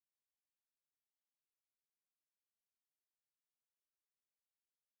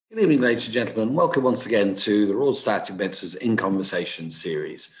Good evening, ladies and gentlemen. Welcome once again to the Royal Society of Medicine's In Conversation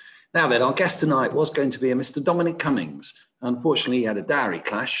series. Now then, our guest tonight was going to be a Mr. Dominic Cummings. Unfortunately, he had a diary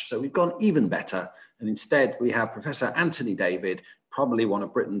clash, so we've gone even better. And instead, we have Professor Anthony David, probably one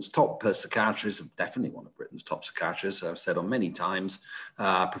of Britain's top psychiatrists, definitely one of Britain's top psychiatrists, I've said on many times,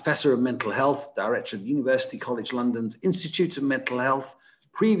 Professor of Mental Health, Director of University College London's Institute of Mental Health,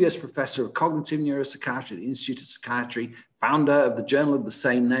 previous Professor of Cognitive Neuropsychiatry at the Institute of Psychiatry, founder of the journal of the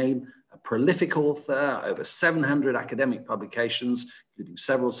same name, a prolific author, over 700 academic publications, including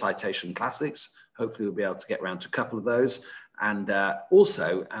several citation classics. Hopefully we'll be able to get around to a couple of those. And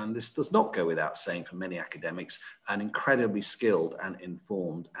also, and this does not go without saying for many academics, an incredibly skilled and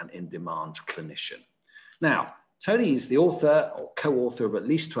informed and in-demand clinician. Now, Tony is the author or co-author of at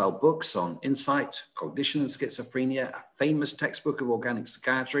least 12 books on insight, cognition and schizophrenia, a famous textbook of organic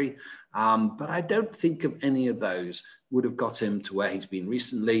psychiatry, but I don't think of any of those would have got him to where he's been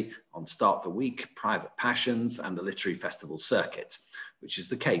recently on Start the Week, Private Passions, and the Literary Festival Circuit, which is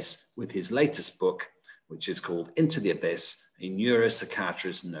the case with his latest book, which is called Into the Abyss, a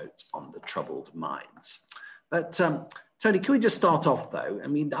neuropsychiatrist's note on the troubled minds. But Tony, can we just start off though? I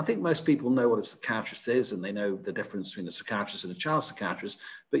mean, I think most people know what a psychiatrist is and they know the difference between a psychiatrist and a child psychiatrist,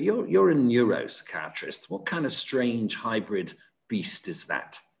 but you're a neuropsychiatrist. What kind of strange hybrid beast is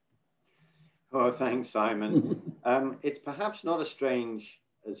that? Oh, thanks, Simon. It's perhaps not as strange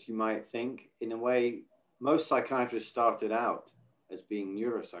as you might think. In a way, most psychiatrists started out as being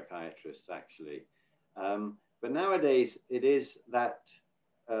neuropsychiatrists, actually. But nowadays, it is that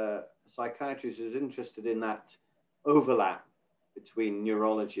psychiatrist is interested in that overlap between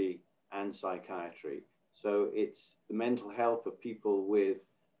neurology and psychiatry. So it's the mental health of people with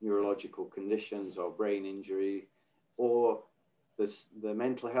neurological conditions or brain injury, or the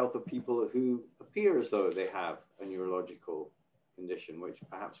mental health of people who appear as though they have a neurological condition, which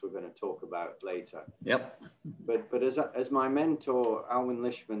perhaps we're going to talk about later. Yep. But as my mentor, Alwyn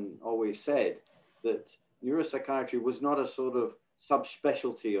Lishman, always said, that neuropsychiatry was not a sort of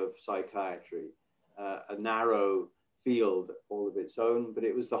subspecialty of psychiatry, a narrow field all of its own, but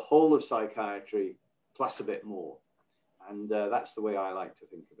it was the whole of psychiatry plus a bit more. And that's the way I like to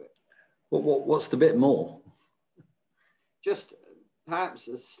think of it. What's the bit more? Just perhaps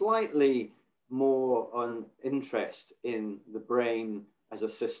a slightly more on interest in the brain as a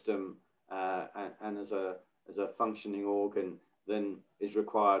system and as a functioning organ than is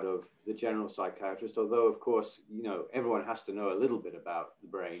required of the general psychiatrist, although of course, you know, everyone has to know a little bit about the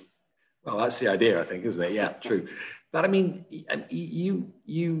brain. Well, that's the idea, I think, isn't it? Yeah, true. But I mean,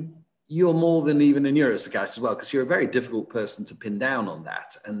 you're more than even a neuropsychiatrist as well, because you're a very difficult person to pin down on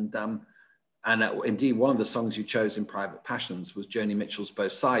that. And indeed, one of the songs you chose in Private Passions was Joni Mitchell's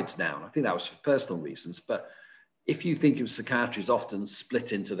Both Sides Now. And I think that was for personal reasons. But if you think of psychiatry as often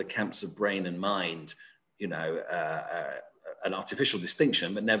split into the camps of brain and mind, you know, an artificial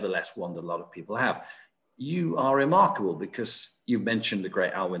distinction, but nevertheless one that a lot of people have. You are remarkable because you mentioned the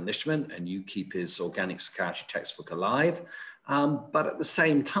great Alwyn Lishman and you keep his organic psychiatry textbook alive. But at the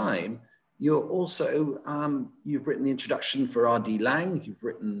same time, you're also, you've written the introduction for R.D. Laing. You've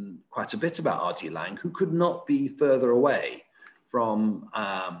written quite a bit about R.D. Laing, who could not be further away from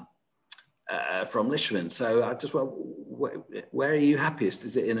Lishman. So I just, where are you happiest?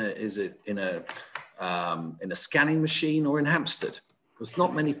 Is it in a scanning machine or in Hampstead? Because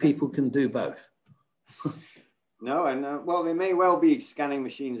not many people can do both. No, and well, there may well be scanning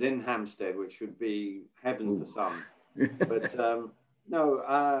machines in Hampstead, which would be heaven for some. But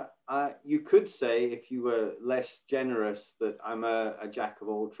no, you could say, if you were less generous, that I'm a jack of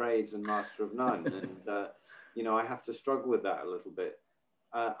all trades and master of none. And, you know, I have to struggle with that a little bit.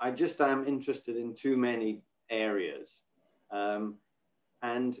 I just am interested in too many areas.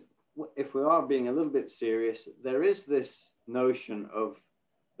 And if we are being a little bit serious, there is this notion of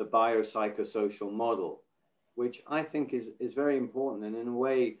the biopsychosocial model, which I think is very important, and in a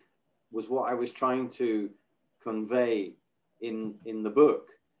way was what I was trying to convey in the book.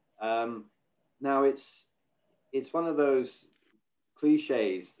 Now it's one of those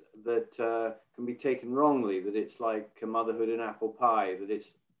cliches that can be taken wrongly, that it's like a motherhood and apple pie, that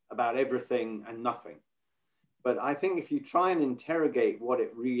it's about everything and nothing. But I think if you try and interrogate what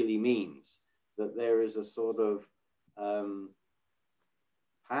it really means, that there is a sort of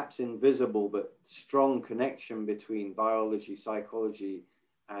perhaps invisible but strong connection between biology, psychology,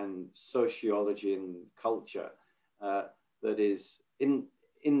 and sociology and culture that is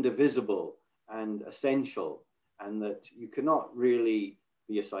indivisible and essential, and that you cannot really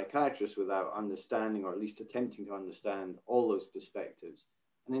be a psychiatrist without understanding, or at least attempting to understand, all those perspectives.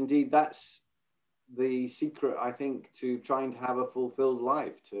 And indeed, that's the secret, I think, to trying to have a fulfilled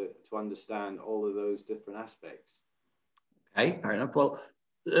life, to understand all of those different aspects. Okay, fair enough. Well,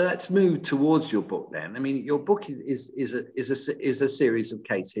 let's move towards your book then. I mean, your book is a series of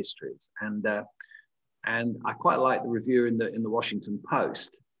case histories, and I quite like the reviewer in the Washington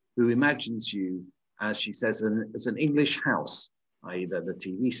Post, who imagines you, as she says, as an English house, i.e. the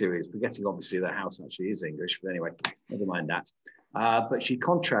TV series, forgetting obviously that house actually is English, but anyway, never mind that. But she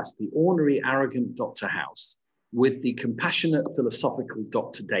contrasts the ornery, arrogant Dr. House with the compassionate, philosophical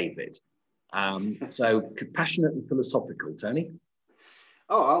Dr. David. So compassionate and philosophical, Tony?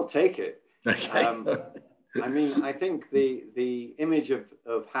 Oh, I'll take it. Okay. I mean, I think the image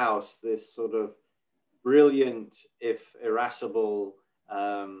of House, this sort of brilliant, if irascible,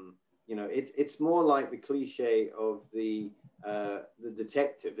 you know, it's more like the cliche of the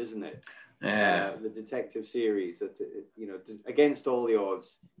detective, isn't it? Yeah. The detective series that, you know, against all the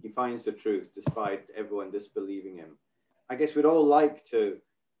odds, he finds the truth despite everyone disbelieving him. I guess we'd all like to,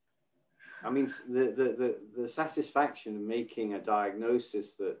 I mean, the satisfaction of making a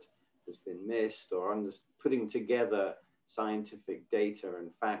diagnosis that has been missed, or putting together scientific data and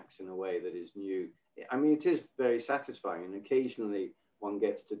facts in a way that is new. I mean, it is very satisfying, and occasionally one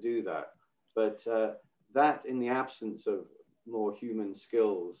gets to do that. But that, in the absence of more human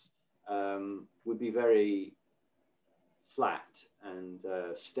skills, would be very flat and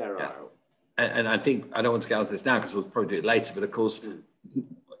sterile. Yeah. And I think, I don't want to get into this now because we'll probably do it later, but of course,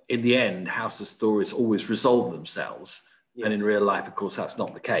 in the end, House's stories always resolve themselves. Yes. And in real life, of course, that's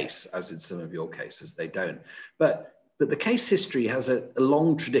not the case, as in some of your cases, they don't. But the case history has a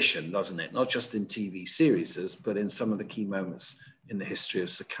long tradition, doesn't it? Not just in TV series, but in some of the key moments in the history of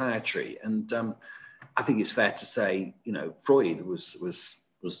psychiatry. And I think it's fair to say, you know, Freud was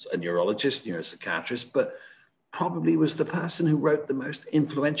a neurologist, neuropsychiatrist, but probably was the person who wrote the most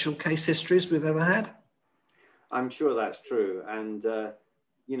influential case histories we've ever had. I'm sure that's true. And,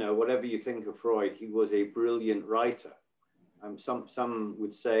 you know, whatever you think of Freud, he was a brilliant writer. Some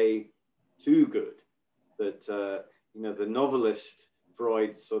would say too good, that, you know, the novelist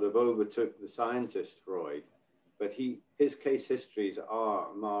Freud sort of overtook the scientist Freud, but his case histories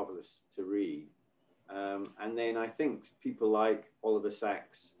are marvelous to read. And then I think people like Oliver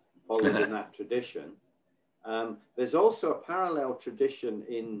Sacks followed in that tradition. There's also a parallel tradition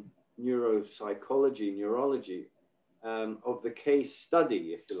in neuropsychology, neurology, of the case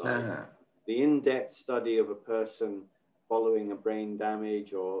study, if you like, the in-depth study of a person following a brain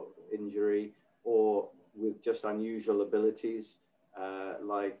damage or injury, or with just unusual abilities,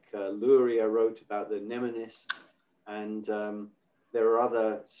 like Luria wrote about the mnemonist, and there are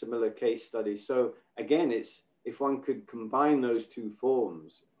other similar case studies. So again, it's, if one could combine those two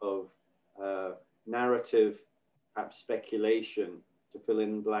forms of narrative, perhaps speculation to fill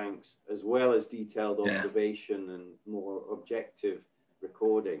in blanks, as well as detailed observation and more objective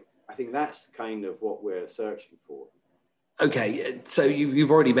recording, I think that's kind of what we're searching for. Okay, so you've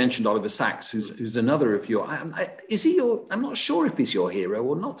already mentioned Oliver Sacks, who's another of your, is he your, I'm not sure if he's your hero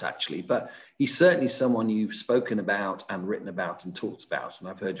or not actually, but he's certainly someone you've spoken about and written about and talked about, and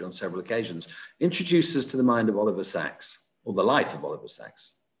I've heard you on several occasions. Introduce us to the mind of Oliver Sacks, or the life of Oliver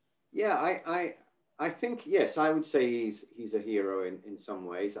Sacks. Yeah, I think, yes, I would say he's a hero in some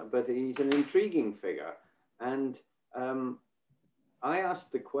ways, but he's an intriguing figure. And I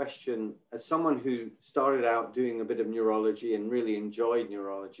asked the question, as someone who started out doing a bit of neurology and really enjoyed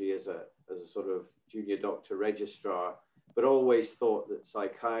neurology as a sort of junior doctor registrar, but always thought that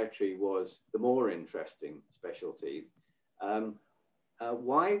psychiatry was the more interesting specialty.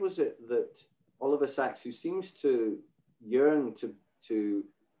 Why was it that Oliver Sacks, who seems to yearn to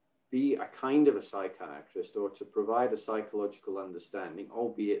be a kind of a psychiatrist, or to provide a psychological understanding,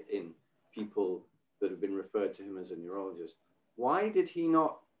 albeit in people that have been referred to him as a neurologist, why did he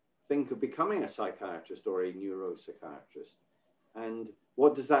not think of becoming a psychiatrist or a neuropsychiatrist? And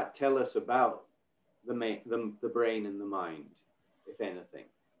what does that tell us about the brain and the mind, if anything?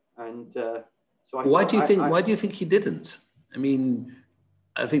 And so why do you think he didn't? I mean,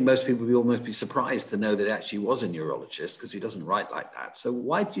 I think most people would almost be surprised to know that he actually was a neurologist, because he doesn't write like that. So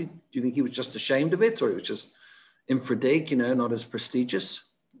why do you think he was just ashamed of it, or it was just infra dig, you know, not as prestigious?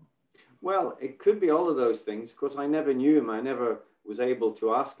 Well, it could be all of those things. Of course, I never knew him. I never was able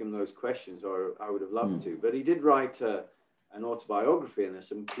to ask him those questions, or I would have loved to. But he did write an autobiography, and there's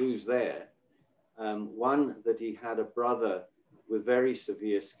some clues there. One, that he had a brother with very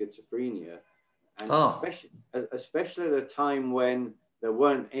severe schizophrenia, and especially at a time when there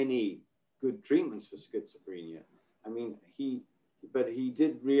weren't any good treatments for schizophrenia. I mean, but he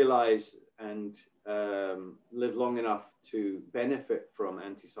did realize and live long enough to benefit from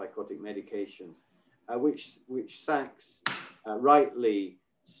antipsychotic medication which Sachs rightly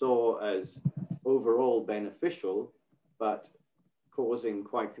saw as overall beneficial, but causing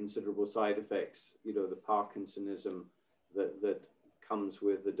quite considerable side effects. You know, the Parkinsonism that comes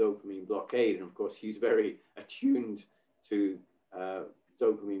with the dopamine blockade. And of course, he's very attuned to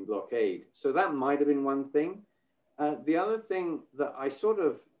dopamine blockade. So that might have been one thing. The other thing that I sort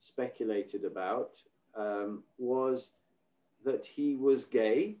of speculated about was that he was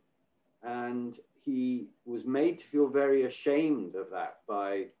gay, and he was made to feel very ashamed of that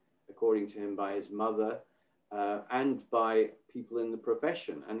by, according to him, by his mother and by people in the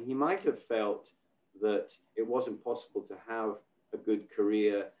profession. And he might have felt that it wasn't possible to have a good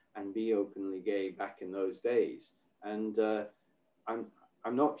career and be openly gay back in those days. And I'm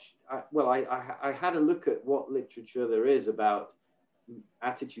not, I had a look at what literature there is about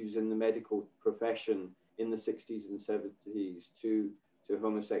attitudes in the medical profession in the 60s and 70s to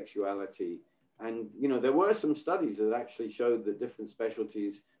homosexuality. And, you know, there were some studies that actually showed that different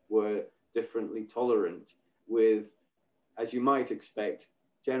specialties were differently tolerant, with, as you might expect,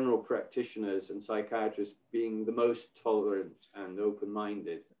 general practitioners and psychiatrists being the most tolerant and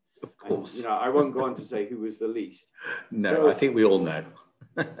open-minded. Of course. And, you know, I won't go on to say who was the least. No, So, I think we all know.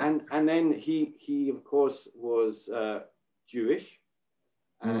 and then he of course was Jewish,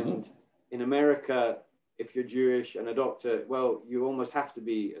 and in America, if you're Jewish and a doctor, well, you almost have to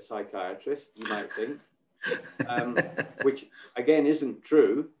be a psychiatrist, you might think, which again isn't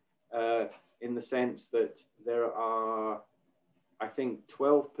true, in the sense that there are, I think,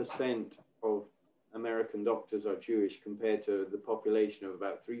 12% of American doctors are Jewish compared to the population of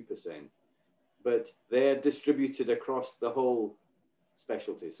about 3%, but they're distributed across the whole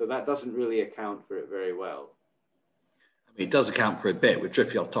specialty. So that doesn't really account for it very well. I mean, it does account for a bit. We're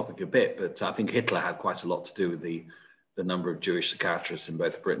drifting off topic a bit, but I think Hitler had quite a lot to do with the number of Jewish psychiatrists in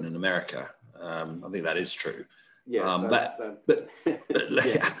both Britain and America. I think that is true. Yes, but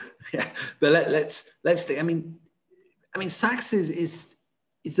yeah. yeah. But let's think. I mean, Sachs is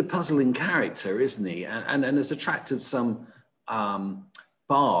a puzzling character, isn't he? And has attracted some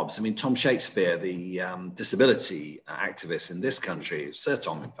barbs. I mean, Tom Shakespeare, the disability activist in this country, Sir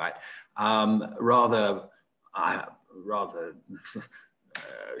Tom, in fact, rather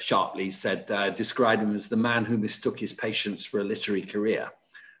sharply said, described him as the man who mistook his patients for a literary career,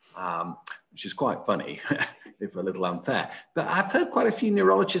 which is quite funny, if a little unfair. But I've heard quite a few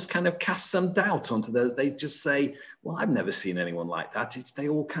neurologists kind of cast some doubt onto those. They just say, well, I've never seen anyone like that. They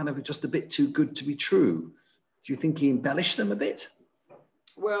all kind of are just a bit too good to be true. Do you think he embellished them a bit?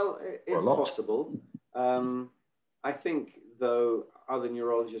 Well, it's possible. I think, though, other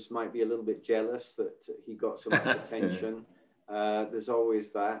neurologists might be a little bit jealous that he got so much attention. There's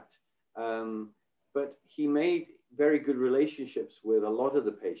always that. But he made very good relationships with a lot of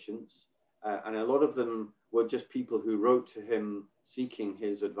the patients, and a lot of them were just people who wrote to him seeking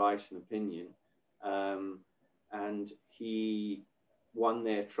his advice and opinion. And he won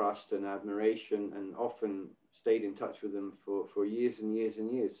their trust and admiration, and often stayed in touch with them for years and years and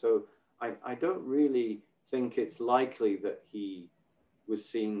years. So I don't really think it's likely that he was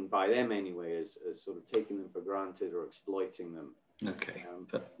seen by them anyway as sort of taking them for granted or exploiting them. Okay.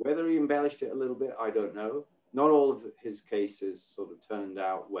 Whether he embellished it a little bit, I don't know. Not all of his cases sort of turned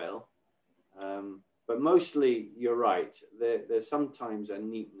out well. But mostly, you're right, there's sometimes a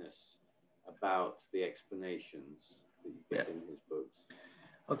neatness about the explanations that you get in his books.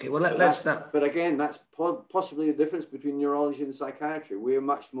 Okay, well, let's not. But again, that's possibly the difference between neurology and psychiatry. We're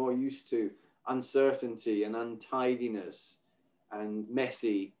much more used to uncertainty and untidiness and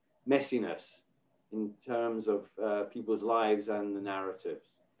messiness in terms of people's lives and the narratives.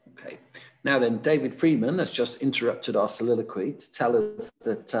 Okay. Now then, David Friedman has just interrupted our soliloquy to tell us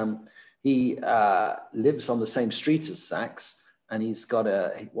that he lives on the same street as Sachs, and he's got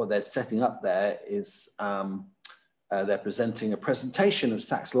what they're setting up there is they're presenting a presentation of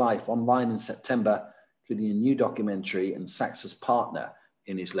Sachs' life online in September, including a new documentary and Sachs's partner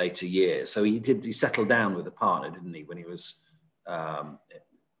in his later years. So he settled down with a partner, didn't he, when he was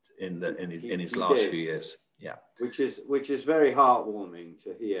in his last few years? Yeah, which is very heartwarming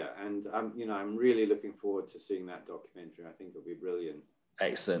to hear, and I'm really looking forward to seeing that documentary. I think it'll be brilliant.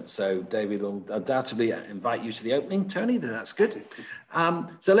 Excellent. So David will undoubtedly invite you to the opening, Tony. That's good.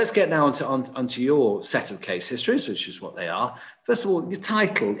 So let's get now onto your set of case histories, which is what they are. First of all, your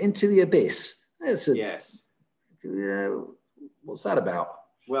title, Into the Abyss. Yes. What's that about?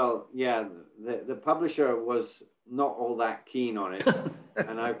 Well, yeah, the publisher was not all that keen on it,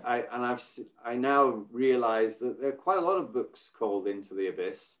 and I now realize that there are quite a lot of books called Into the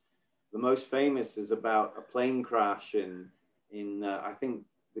Abyss. The most famous is about a plane crash in I think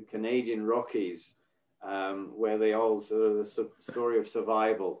the Canadian Rockies, where they all sort of the story of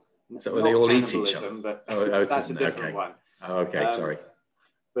survival. So where they all eat each other? But Oh, that's a different okay. one. Oh, okay, sorry.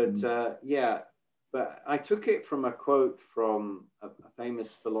 But yeah, but I took it from a quote from a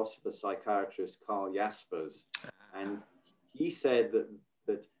famous philosopher psychiatrist, Carl Jaspers, and he said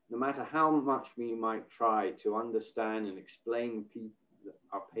that no matter how much we might try to understand and explain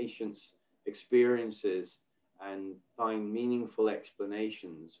our patients' experiences and find meaningful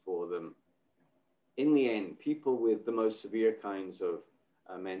explanations for them, in the end, people with the most severe kinds of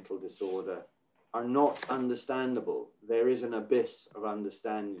mental disorder are not understandable. There is an abyss of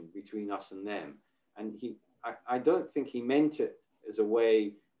understanding between us and them. And I don't think he meant it as a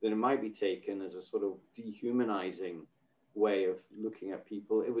way that it might be taken as a sort of dehumanizing way of looking at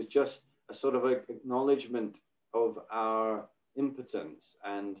people. It was just a sort of acknowledgement of our impotence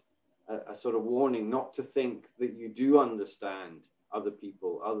and a sort of warning not to think that you do understand other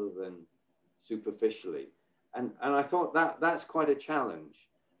people other than superficially. And I thought that's quite a challenge.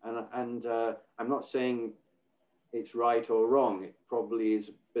 And I'm not saying it's right or wrong. It probably is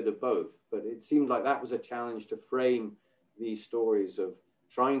a bit of both. But it seemed like that was a challenge to frame these stories of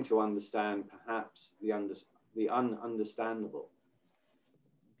trying to understand perhaps the ununderstandable.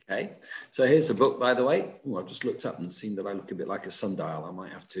 Okay, so here's the book, by the way. Ooh, I've just looked up and seen that I look a bit like a sundial. I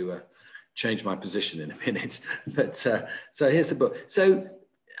might have to change my position in a minute. But so here's the book. So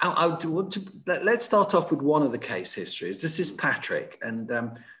let's start off with one of the case histories. This is Patrick, and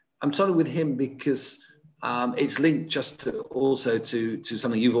I'm starting with him because it's linked just to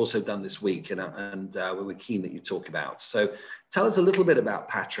something you've also done this week, and we were keen that you talk about. So tell us a little bit about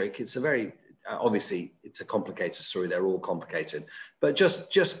Patrick. It's a very obviously it's a complicated story. They're all complicated, but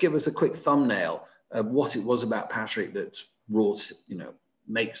just give us a quick thumbnail of what it was about Patrick that brought,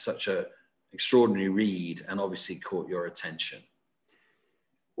 makes such a extraordinary read and obviously caught your attention.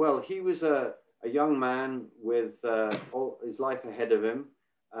 Well, he was a young man with all his life ahead of him.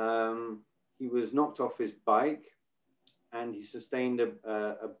 He was knocked off his bike and he sustained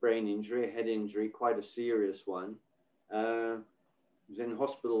a brain injury, a head injury, quite a serious one. He was in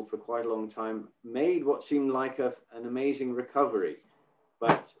hospital for quite a long time, made what seemed like an amazing recovery,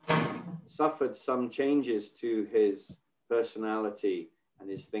 but suffered some changes to his personality and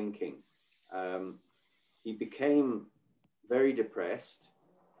his thinking. He became very depressed.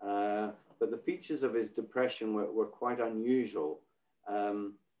 But the features of his depression were quite unusual.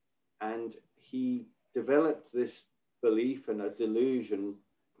 And he developed this belief and a delusion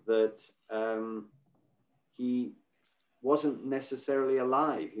that he wasn't necessarily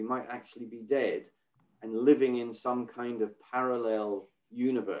alive. He might actually be dead and living in some kind of parallel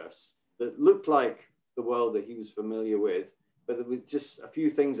universe that looked like the world that he was familiar with, but there was just a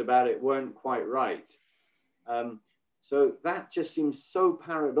few things about it weren't quite right. So that just seems so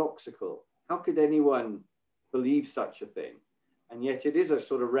paradoxical. How could anyone believe such a thing? And yet it is a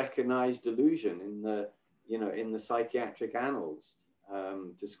sort of recognized delusion in the psychiatric annals,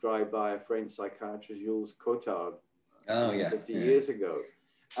 described by a French psychiatrist, Jules Cotard, 50 years ago.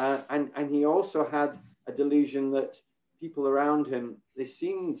 And he also had a delusion that people around him, they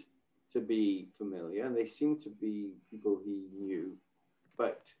seemed to be familiar, and they seemed to be people he knew,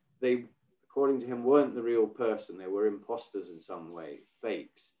 but they, according to him, weren't the real person. They were imposters in some way,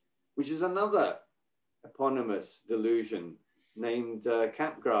 fakes, which is another eponymous delusion named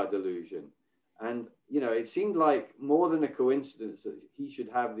Capgras delusion. And, it seemed like more than a coincidence that he should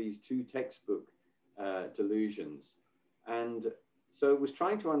have these two textbook delusions. And so it was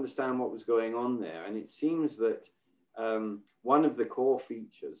trying to understand what was going on there. And it seems that one of the core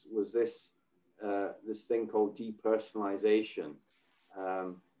features was this thing called depersonalization.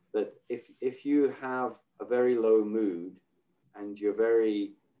 That if you have a very low mood and you're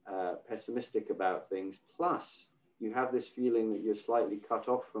very pessimistic about things, plus you have this feeling that you're slightly cut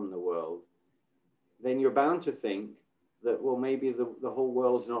off from the world, then you're bound to think that, well, maybe the whole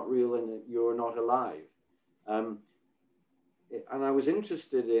world's not real and that you're not alive. And I was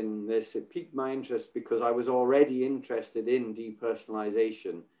interested in this. It piqued my interest because I was already interested in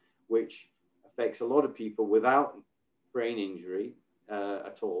depersonalization, which affects a lot of people without brain injury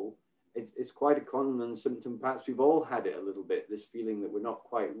at all. It's quite a common symptom. Perhaps we've all had it a little bit, this feeling that we're not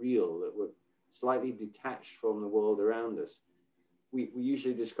quite real, that we're slightly detached from the world around us. We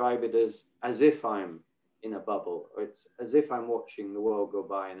usually describe it as if I'm in a bubble, or it's as if I'm watching the world go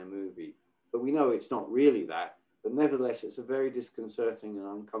by in a movie. But we know it's not really that. But nevertheless, it's a very disconcerting and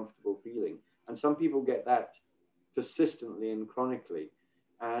uncomfortable feeling. And some people get that persistently and chronically.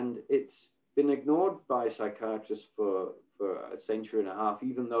 And it's been ignored by psychiatrists for a century and a half,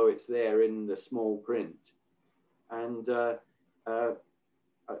 even though it's there in the small print. And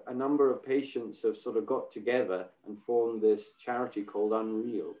a number of patients have sort of got together and formed this charity called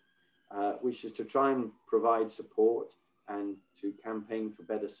Unreal, which is to try and provide support and to campaign for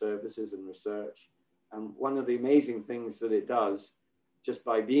better services and research. And one of the amazing things that it does, just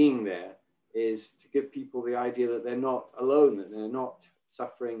by being there, is to give people the idea that they're not alone, that they're not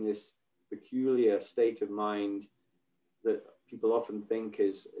suffering this peculiar state of mind that people often think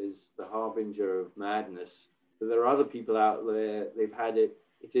is the harbinger of madness. But there are other people out there, they've had it,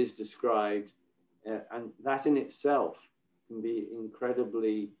 it is described, and that in itself can be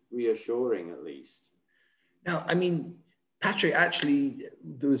incredibly reassuring, at least. Now, I mean, Patrick, actually,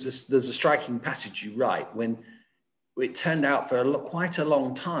 there's a striking passage you write when it turned out for quite a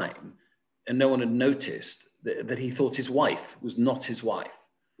long time, and no one had noticed that he thought his wife was not his wife.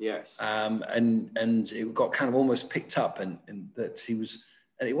 Yes. And it got kind of almost picked up, and that he was,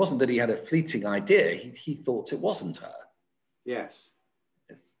 and it wasn't that he had a fleeting idea, he thought it wasn't her. Yes.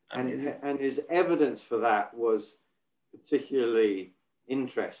 And his evidence for that was particularly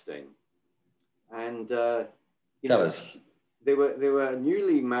interesting. And tell us. They were a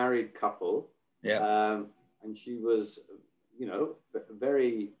newly married couple. Yeah. And she was, you know, a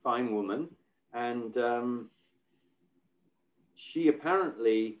very fine woman. And she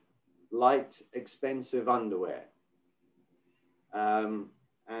apparently liked expensive underwear,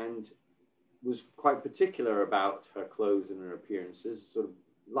 and was quite particular about her clothes and her appearances, sort of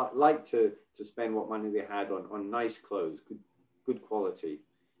liked to spend what money they had on nice clothes, good quality.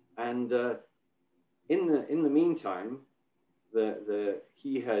 And in the meantime,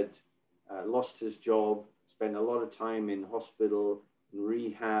 he had lost his job, spent a lot of time in hospital, in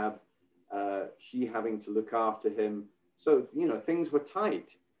rehab, she having to look after him. So, you know, things were tight,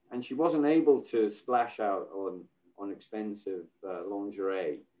 and she wasn't able to splash out on expensive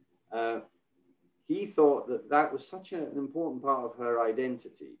lingerie. He thought that was such an important part of her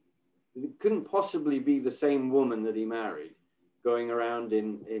identity. It couldn't possibly be the same woman that he married, going around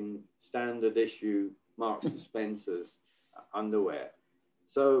in standard issue Marks and Spencer's underwear.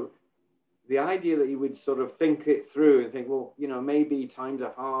 So the idea that he would sort of think it through and think, well, you know, maybe times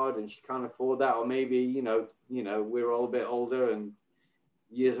are hard and she can't afford that, or maybe, you know, we're all a bit older and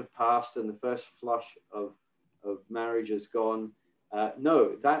years have passed and the first flush of marriage is gone.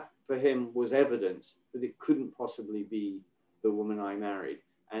 No, that for him was evidence that it couldn't possibly be the woman I married.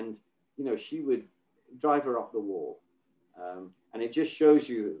 And, you know, she would drive her up the wall. And it just shows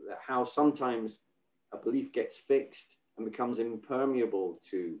you how sometimes a belief gets fixed and becomes impermeable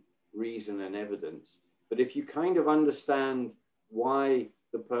to reason and evidence. But if you kind of understand why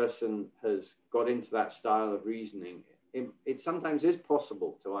the person has got into that style of reasoning, it sometimes is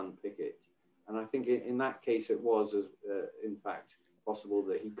possible to unpick it. And I think in that case, it was, in fact, possible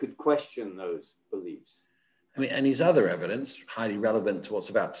that he could question those beliefs. I mean, and his other evidence, highly relevant to what's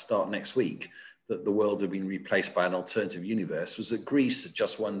about to start next week, that the world had been replaced by an alternative universe, was that Greece had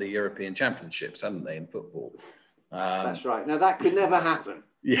just won the European Championships, hadn't they, in football? That's right. Now, that could never happen.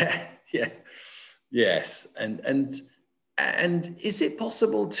 Yeah. Yes. And is it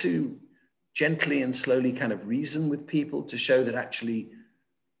possible to gently and slowly kind of reason with people to show that actually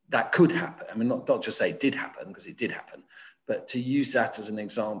that could happen? I mean, not just say it did happen, because it did happen, but to use that as an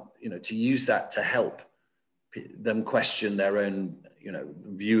example, you know, to use that to help them question their own, you know,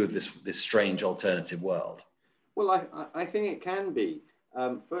 view of this strange alternative world. Well, I think it can be.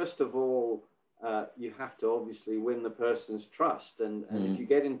 First of all, you have to obviously win the person's trust. And if you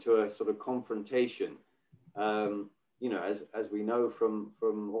get into a sort of confrontation, you know, as we know from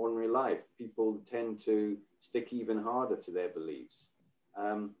ordinary life, people tend to stick even harder to their beliefs.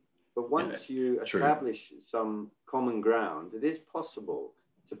 But once you establish some common ground, it is possible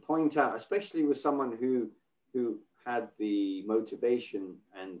to point out, especially with someone who had the motivation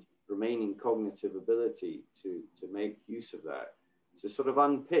and remaining cognitive ability to make use of that, to sort of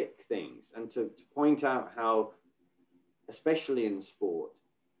unpick things and to point out how, especially in sport,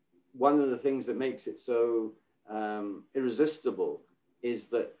 one of the things that makes it so irresistible is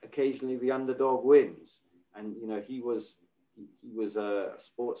that occasionally the underdog wins. And, you know, he was a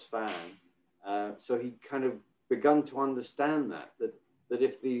sports fan, so he kind of begun to understand that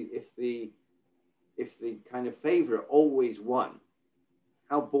if the kind of favorite always won,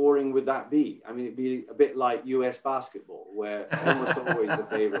 how boring would that be? I mean, it'd be a bit like US basketball, where almost always the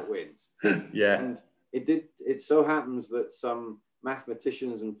favorite wins. Yeah. And it so happens that some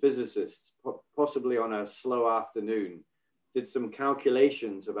mathematicians and physicists, possibly on a slow afternoon, did some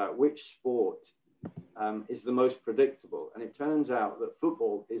calculations about which sport is the most predictable. And it turns out that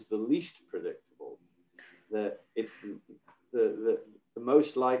football is the least predictable. It's the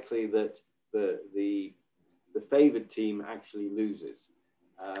most likely that the favored team actually loses.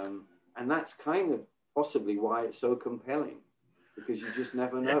 And that's kind of possibly why it's so compelling, because you just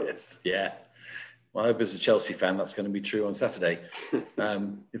never know. Yes, yeah. Well, I hope as a Chelsea fan, that's going to be true on Saturday.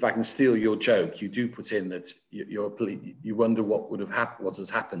 If I can steal your joke, you do put in that you wonder what would have happened, what has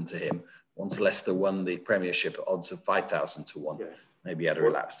happened to him once Leicester won the Premiership at odds of 5,000 to 1. Yes. Maybe he had a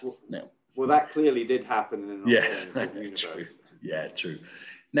relapse. No. Well, that clearly did happen in an alternative universe. True. Yeah, true.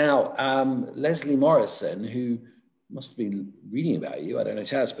 Now, Leslie Morrison, who must have been reading about you, I don't know,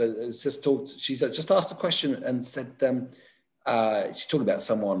 Chaz, but has just talked. She's just asked a question and said. She's talking about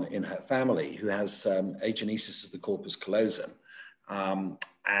someone in her family who has agenesis of the corpus callosum,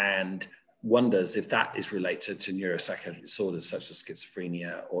 and wonders if that is related to neuropsychiatric disorders such as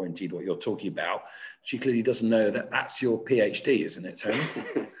schizophrenia, or indeed what you're talking about. She clearly doesn't know that that's your PhD, isn't it, Tony?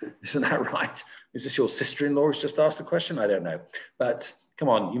 Isn't that right? Is this your sister-in-law who's just asked the question? I don't know. But come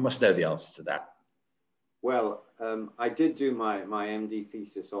on, you must know the answer to that. Well, I did do my MD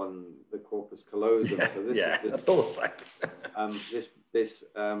thesis on the corpus callosum. Yeah, so this I is thought so. this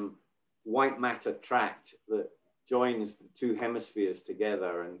white matter tract that joins the two hemispheres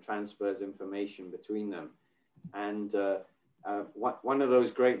together and transfers information between them. And one of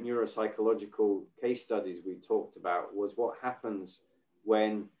those great neuropsychological case studies we talked about was what happens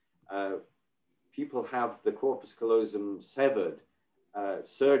when people have the corpus callosum severed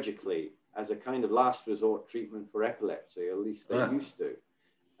surgically as a kind of last resort treatment for epilepsy, at least they used to.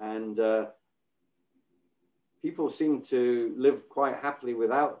 And people seem to live quite happily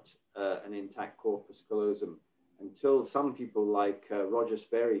without an intact corpus callosum until some people like Roger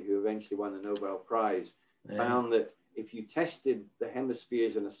Sperry, who eventually won the Nobel Prize, found that if you tested the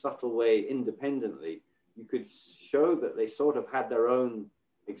hemispheres in a subtle way independently, you could show that they sort of had their own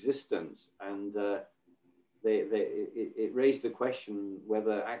existence. And it raised the question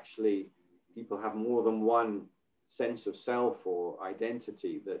whether actually people have more than one sense of self or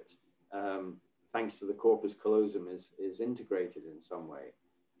identity that, thanks to the corpus callosum, is integrated in some way.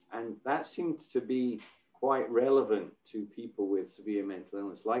 And that seemed to be quite relevant to people with severe mental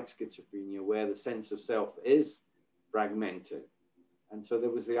illness like schizophrenia, where the sense of self is fragmented. And so there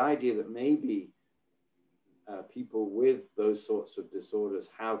was the idea that maybe people with those sorts of disorders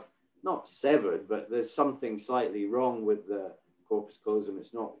have not severed, but there's something slightly wrong with the corpus callosum.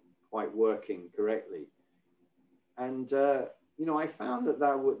 It's not quite working correctly. And, you know, I found that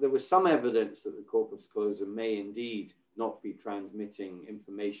there was some evidence that the corpus callosum may indeed not be transmitting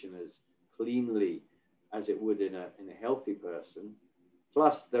information as cleanly as it would in a healthy person.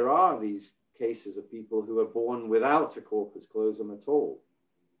 Plus, there are these cases of people who are born without a corpus callosum at all.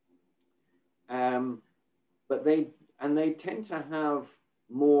 But they tend to have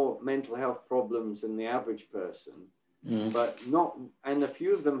more mental health problems than the average person, but not, and a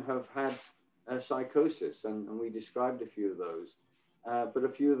few of them have had psychosis, and we described a few of those, but a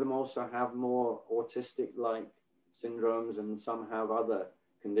few of them also have more autistic-like syndromes, and some have other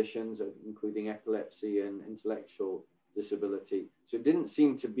conditions, including epilepsy and intellectual disability. So it didn't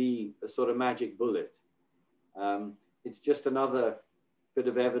seem to be a sort of magic bullet. It's just another bit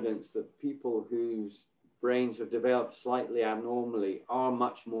of evidence that people whose brains have developed slightly abnormally are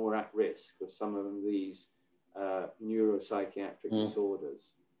much more at risk of some of these neuropsychiatric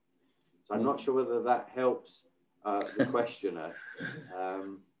disorders. So I'm not sure whether that helps the questioner.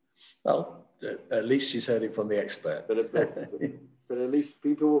 Well, at least she's heard it from the expert. But at least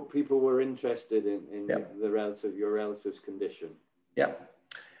people were interested in your relative's condition. Yeah.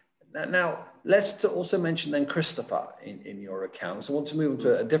 Now, let's also mention then Christopher in your account. So I want to move on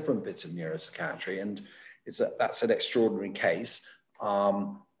to a different bit of neuropsychiatry, and that's an extraordinary case.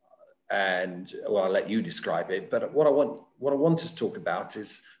 And well, I'll let you describe it. But what I want to talk about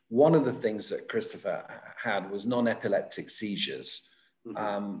is one of the things that Christopher had was non-epileptic seizures.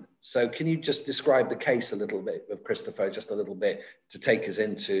 So can you just describe the case a little bit of Christopher, just a little bit, to take us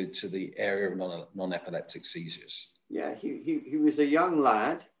into the area of non-epileptic seizures? Yeah, he was a young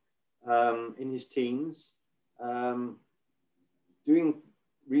lad in his teens, doing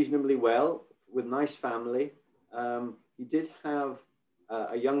reasonably well with nice family. He did have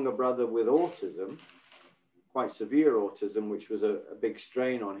a younger brother with autism, quite severe autism, which was a big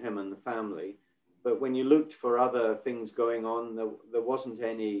strain on him and the family. But when you looked for other things going on, there wasn't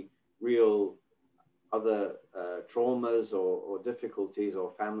any real other traumas or difficulties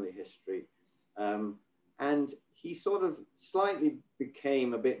or family history. And he sort of slightly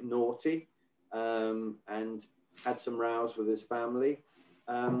became a bit naughty and had some rows with his family.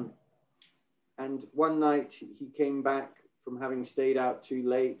 And one night he came back from having stayed out too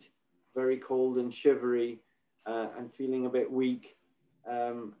late, very cold and shivery, and feeling a bit weak.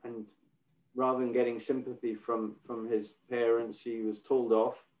 And rather than getting sympathy from his parents, he was told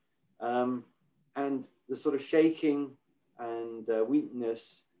off. And the sort of shaking and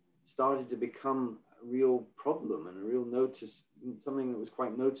weakness started to become a real problem and a real something that was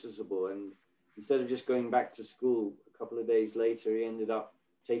quite noticeable. And instead of just going back to school a couple of days later, he ended up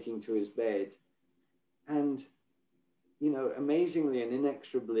taking to his bed. And, you know, amazingly and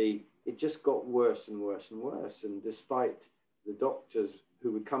inexorably, it just got worse and worse and worse. And despite the doctors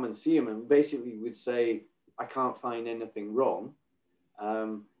who would come and see him and basically would say, I can't find anything wrong,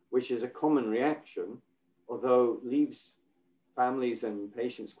 which is a common reaction, although leaves families and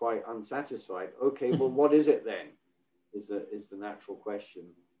patients quite unsatisfied. Okay, well, what is it then? Is the natural question.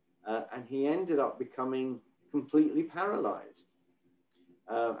 And he ended up becoming completely paralyzed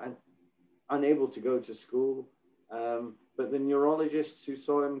and unable to go to school. But the neurologists who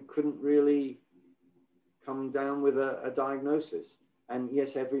saw him couldn't really come down with a diagnosis. And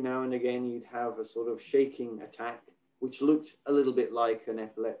yes, every now and again, you'd have a sort of shaking attack, which looked a little bit like an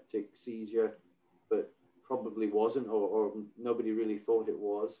epileptic seizure, but probably wasn't, or nobody really thought it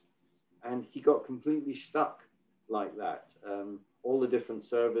was. And he got completely stuck like that. All the different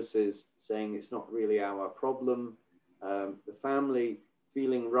services saying it's not really our problem. The family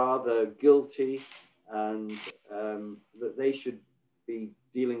feeling rather guilty and that they should be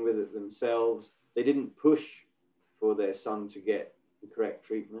dealing with it themselves. They didn't push for their son to get the correct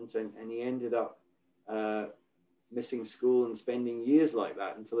treatment, and he ended up missing school and spending years like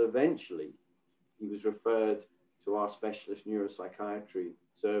that until eventually he was referred to our specialist neuropsychiatry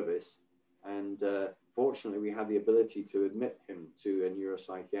service. And fortunately, we had the ability to admit him to a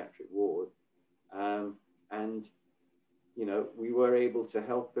neuropsychiatric ward. And, you know, we were able to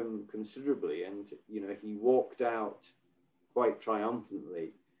help him considerably. And, you know, he walked out quite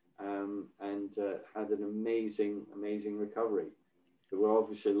triumphantly and had an amazing, amazing recovery. There were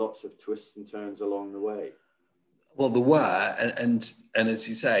obviously lots of twists and turns along the way. Well, there were, and as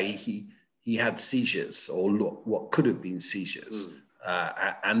you say, he had seizures, or what could have been seizures.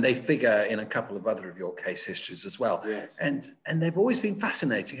 And they figure in a couple of other of your case histories as well. Yes. And they've always been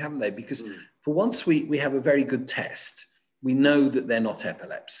fascinating, haven't they? Because for once we have a very good test, we know that they're not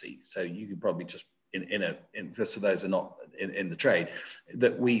epilepsy. So you could probably just, just so those are not in the trade,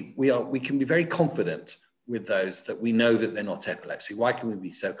 that we can be very confident with those that we know that they're not epilepsy. Why can we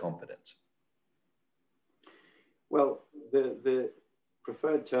be so confident? Well, the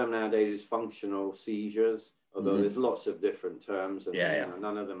preferred term nowadays is functional seizures, although there's lots of different terms and you know,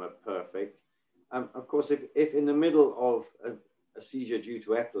 none of them are perfect. Of course, if in the middle of a seizure due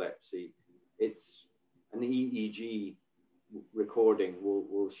to epilepsy, it's an EEG recording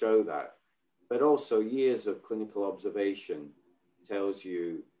will show that. But also years of clinical observation tells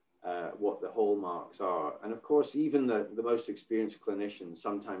you what the hallmarks are. And of course, even the most experienced clinicians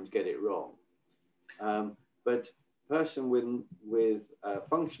sometimes get it wrong. But person with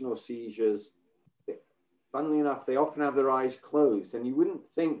functional seizures, funnily enough, they often have their eyes closed, and you wouldn't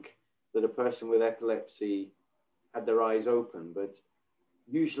think that a person with epilepsy had their eyes open, but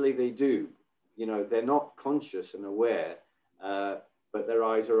usually they do. You know, they're not conscious and aware, but their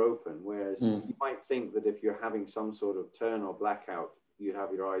eyes are open. Whereas you might think that if you're having some sort of turn or blackout, you'd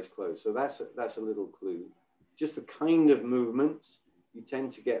have your eyes closed. So that's a little clue. Just the kind of movements, you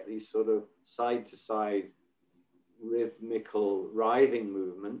tend to get these sort of side to side rhythmical writhing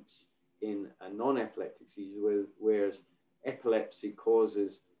movements in a non-epileptic seizure, whereas epilepsy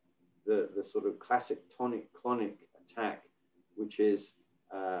causes the sort of classic tonic-clonic attack, which is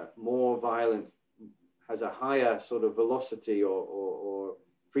more violent, has a higher sort of velocity or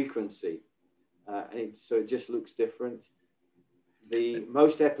frequency, so it just looks different. The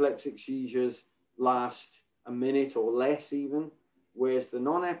most epileptic seizures last a minute or less even, whereas the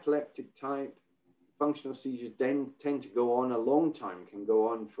non-epileptic type functional seizures then tend to go on a long time, can go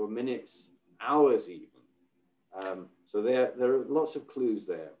on for minutes, hours even. So there are lots of clues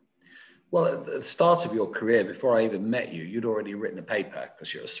there. Well, at the start of your career, before I even met you, you'd already written a paper,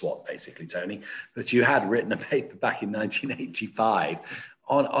 because you're a SWAT basically, Tony, but you had written a paper back in 1985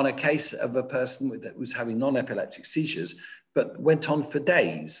 on a case of a person that was having non-epileptic seizures, but went on for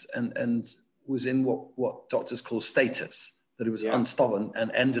days and was in what doctors call status, that it was unstoppable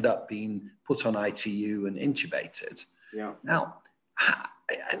and ended up being put on ITU and intubated. Yeah. Now,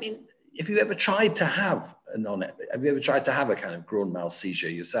 I mean, have you ever tried to have a kind of grand mal seizure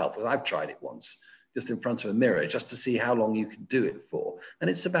yourself? Well, I've tried it once, just in front of a mirror, just to see how long you can do it for. And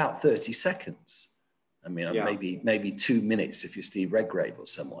it's about 30 seconds. I mean, maybe 2 minutes if you're Steve Redgrave or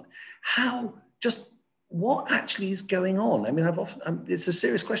someone. What actually is going on? I mean, it's a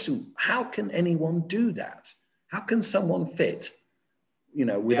serious question. How can anyone do that? How can someone fit you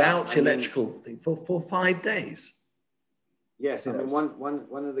know, without electrical thing for 5 days. Yes, I mean,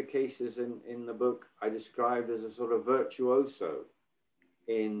 one of the cases in the book I described as a sort of virtuoso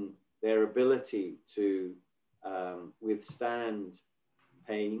in their ability to withstand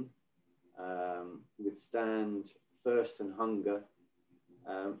pain, withstand thirst and hunger.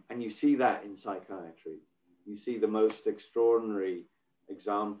 And you see that in psychiatry. You see the most extraordinary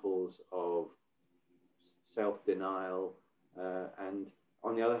examples of self-denial. And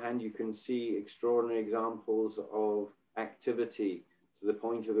on the other hand, you can see extraordinary examples of activity to the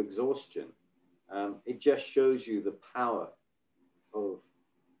point of exhaustion. It just shows you the power of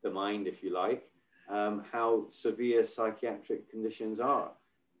the mind, if you like, how severe psychiatric conditions are.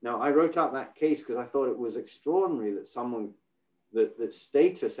 Now, I wrote out that case because I thought it was extraordinary that that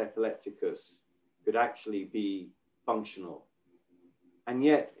status epilepticus could actually be functional. And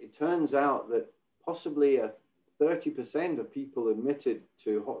yet it turns out that possibly 30% of people admitted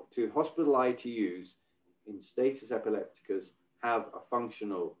to hospital ITUs in status epilepticus have a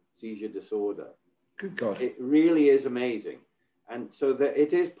functional seizure disorder. Good God. It really is amazing. And so that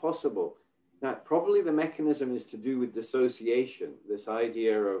it is possible. Now, probably the mechanism is to do with dissociation, this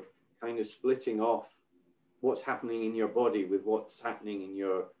idea of kind of splitting off what's happening in your body with what's happening in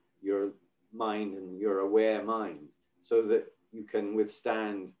your mind and your aware mind, so that you can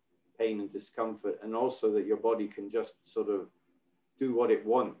withstand pain and discomfort, and also that your body can just sort of do what it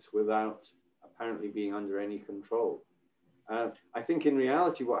wants without apparently being under any control. I think in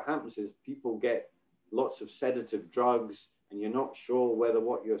reality what happens is people get lots of sedative drugs, and you're not sure whether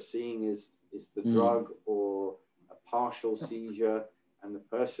what you're seeing is the drug or a partial seizure, and the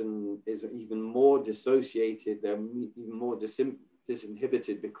person is even more dissociated, they're even more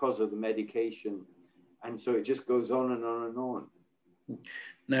disinhibited because of the medication. And so it just goes on and on and on.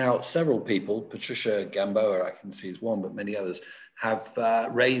 Now, several people, Patricia Gamboa, I can see is one, but many others, have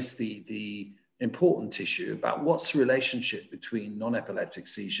raised the important issue about what's the relationship between non-epileptic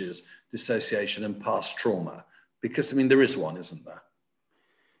seizures, dissociation, and past trauma. Because, I mean, there is one, isn't there?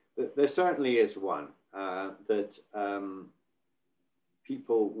 There certainly is one, that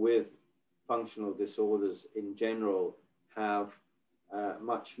people with functional disorders in general have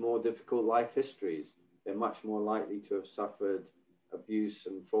much more difficult life histories. They're much more likely to have suffered abuse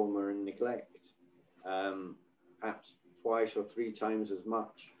and trauma and neglect, perhaps 2 or 3 times as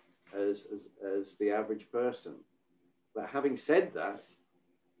much as the average person. But having said that,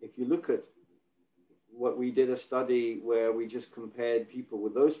 if you look at what we did a study where we just compared people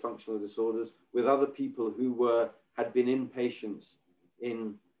with those functional disorders with other people who had been inpatients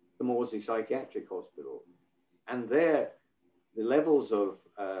in the Maudsley Psychiatric Hospital. And there, the levels of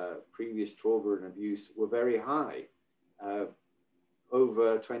previous trauma and abuse were very high,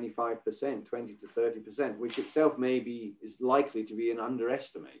 over 25%, 20 to 30%, which itself is likely to be an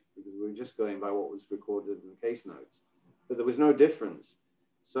underestimate, because we're just going by what was recorded in the case notes. But there was no difference.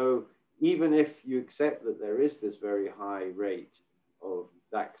 So even if you accept that there is this very high rate of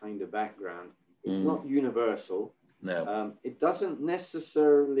that kind of background, it's not universal. No. It doesn't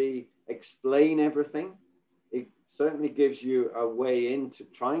necessarily explain everything. It certainly gives you a way into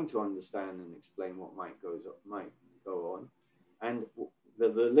trying to understand and explain what might go on. And the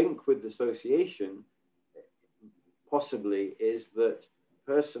link with dissociation possibly is that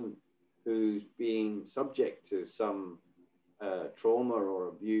person who's being subject to some trauma or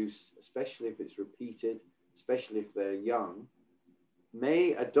abuse, especially if it's repeated, especially if they're young,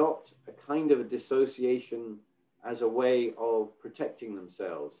 may adopt a kind of a dissociation as a way of protecting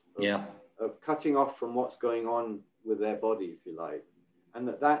themselves, of cutting off from what's going on with their body, if you like. And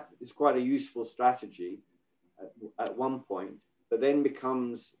that is quite a useful strategy at one point, but then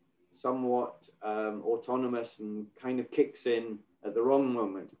becomes somewhat autonomous and kind of kicks in at the wrong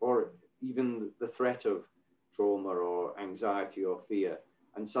moment, or even the threat of trauma or anxiety or fear.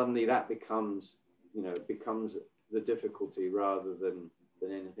 And suddenly that becomes the difficulty rather than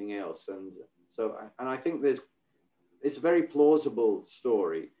anything else. And so, and I think it's a very plausible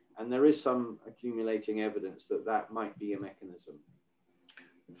story, and there is some accumulating evidence that might be a mechanism.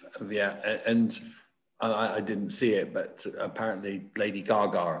 Yeah, and I didn't see it, but apparently Lady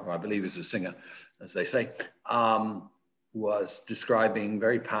Gaga, who I believe is a singer, as they say, was describing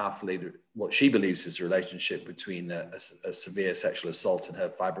very powerfully what she believes is a relationship between a severe sexual assault and her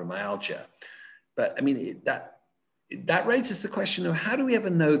fibromyalgia. But I mean, that raises the question of how do we ever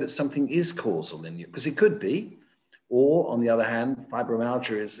know that something is causal in you? Because it could be, or on the other hand,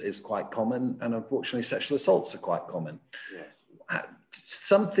 fibromyalgia is quite common, and unfortunately sexual assaults are quite common. Yes.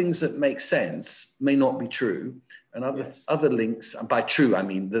 Some things that make sense may not be true, and other links, and by true I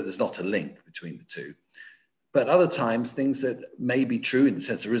mean that there's not a link between the two. But other times, things that may be true in the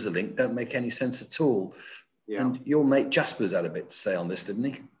sense there is a link don't make any sense at all. Yeah. And your mate Jasper's had a bit to say on this, didn't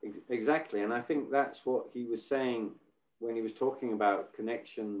he? Exactly. And I think that's what he was saying when he was talking about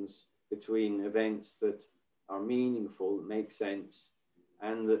connections between events that are meaningful, make sense,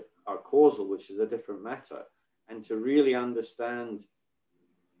 and that are causal, which is a different matter. And to really understand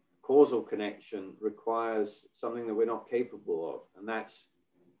causal connection requires something that we're not capable of. And that's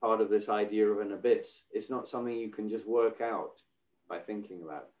part of this idea of an abyss. It's not something you can just work out by thinking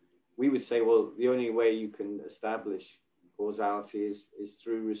about. We would say, well, the only way you can establish causality is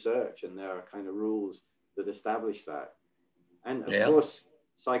through research, and there are kind of rules that establish that. And of course,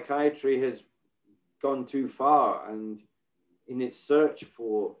 psychiatry has gone too far, and in its search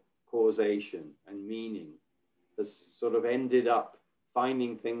for causation and meaning has sort of ended up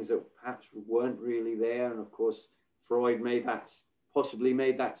finding things that perhaps weren't really there. And of course, Freud possibly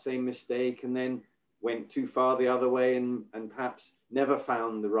made that same mistake, and then went too far the other way, and perhaps never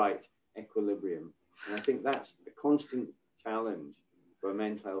found the right equilibrium. And I think that's a constant challenge for a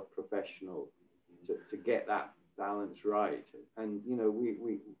mental health professional to get that balance right. And you know,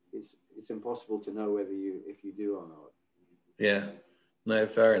 it's impossible to know if you do or not. Yeah, no,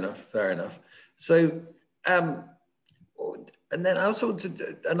 fair enough. So, and then I also want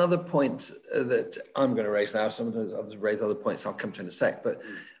to another point that I'm going to raise now. Some of those others raise other points I'll come to in a sec. But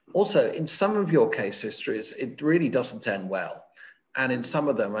also in some of your case histories, it really doesn't end well. And in some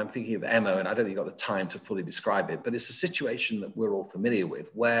of them, I'm thinking of Emma, and I don't think you've got the time to fully describe it, but it's a situation that we're all familiar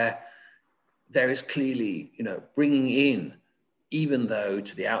with, where there is clearly, you know, bringing in, even though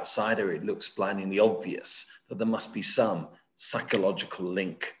to the outsider it looks blindingly obvious that there must be some psychological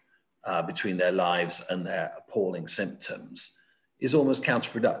link between their lives and their appalling symptoms, is almost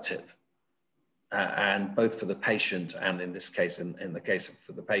counterproductive. And both for the patient, and in this case, in the case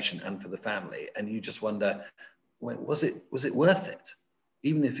for the patient and for the family. And you just wonder, was it worth it?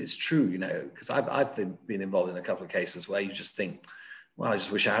 Even if it's true, you know, because I've been involved in a couple of cases where you just think, well, I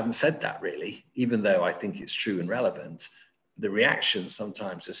just wish I hadn't said that, really, even though I think it's true and relevant. The reaction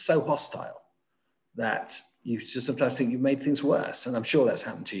sometimes is so hostile that you just sometimes think you've made things worse. And I'm sure that's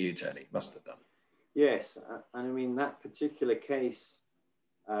happened to you, Tony. Must have done. Yes. And I mean, that particular case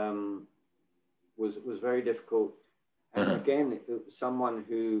was very difficult. And again, it was someone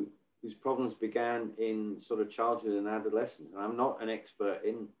whose problems began in sort of childhood and adolescence. And I'm not an expert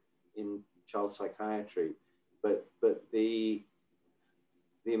in child psychiatry, but the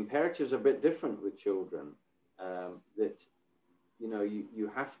imperatives are a bit different with children. That, you know,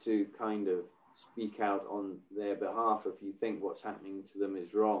 you have to kind of speak out on their behalf if you think what's happening to them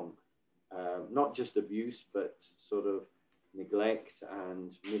is wrong. Not just abuse, but sort of neglect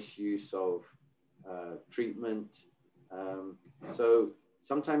and misuse of treatment. So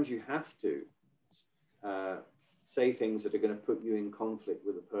sometimes you have to say things that are going to put you in conflict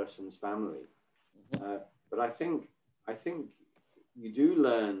with a person's family. But I think you do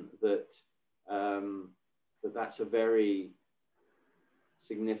learn that that's a very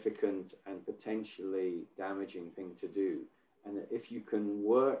significant and potentially damaging thing to do. And if you can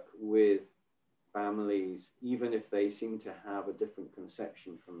work with families, even if they seem to have a different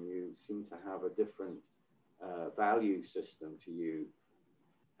conception from you, seem to have a different value system to you,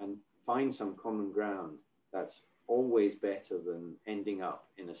 and find some common ground, that's always better than ending up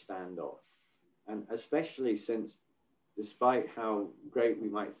in a standoff. And especially since, despite how great we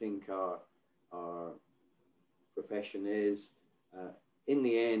might think our profession is, in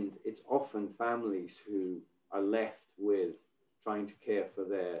the end, it's often families who are left with trying to care for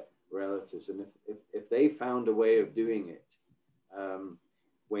their relatives. And if they found a way of doing it,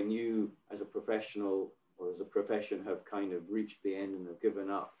 when you as a professional or as a profession have kind of reached the end and have given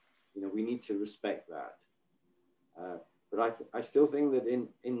up, you know, we need to respect that. But I still think that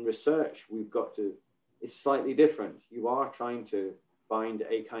in research, we've got to, it's slightly different. You are trying to find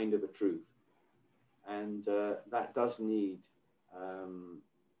a kind of a truth. And that does need,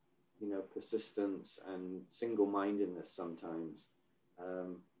 you know, persistence and single-mindedness sometimes.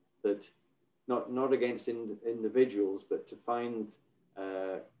 But not against individuals, but to find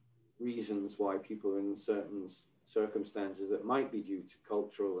reasons why people are in certain circumstances that might be due to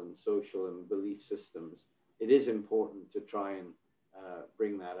cultural and social and belief systems. It is important to try and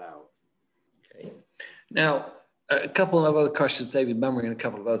bring that out. Okay. Now, a couple of other questions, David Mummery and a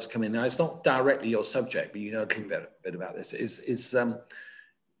couple of others come in. Now, it's not directly your subject, but you know a little bit about this.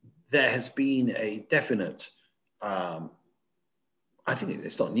 There has been a definite, I think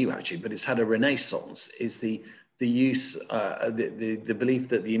it's not new actually, but it's had a renaissance, is the use, the belief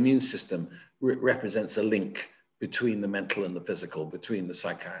that the immune system represents a link between the mental and the physical, between the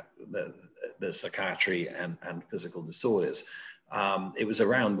the psychiatry and physical disorders. It was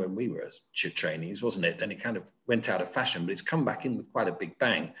around when we were trainees, wasn't it? And it kind of went out of fashion, but it's come back in with quite a big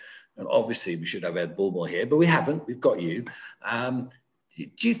bang. And obviously we should have Ed Bulmore here, but we haven't. We've got you.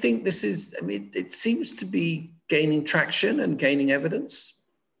 Do you think this is, I mean, it seems to be gaining traction and gaining evidence,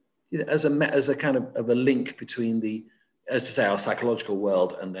 you know, as a kind of a link between the, as to say, our psychological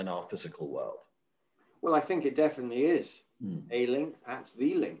world and then our physical world? Well, I think it definitely is a link, perhaps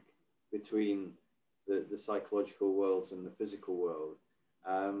the link between the psychological worlds and the physical world.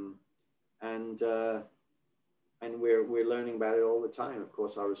 And we're learning about it all the time. Of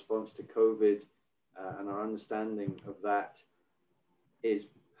course, our response to COVID and our understanding of that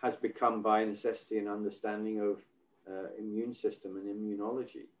has become by necessity an understanding of immune system and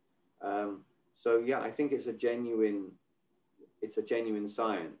immunology. So yeah, I think it's a genuine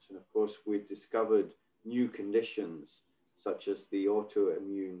science. And of course, we've discovered new conditions such as the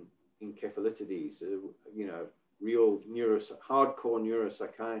autoimmune encephalitides, you know, real hardcore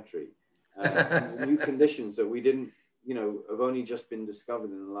neuropsychiatry, new conditions that we didn't, you know, have only just been discovered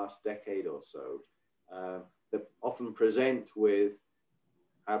in the last decade or so, that often present with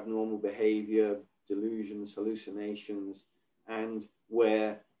abnormal behavior, delusions, hallucinations, and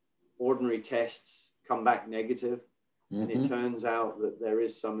where ordinary tests come back negative. And it turns out that there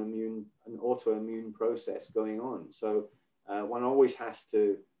is an autoimmune process going on. So one always has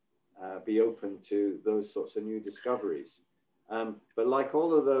to be open to those sorts of new discoveries. But like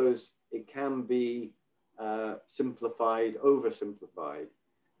all of those, it can be simplified, oversimplified.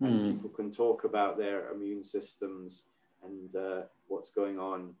 And people can talk about their immune systems and what's going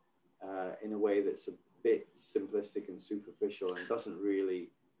on in a way that's a bit simplistic and superficial and doesn't really,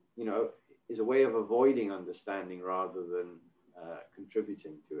 you know, is a way of avoiding understanding rather than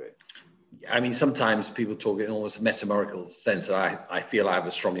contributing to it. I mean, sometimes people talk in almost a metaphorical sense. I feel I have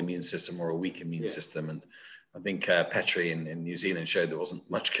a strong immune system or a weak immune system. And I think Petrie in New Zealand showed there wasn't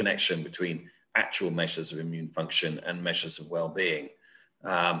much connection between actual measures of immune function and measures of well-being.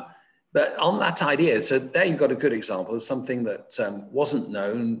 But on that idea, so there you've got a good example of something that wasn't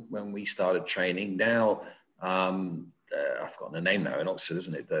known when we started training. Now, I've forgotten the name now in Oxford,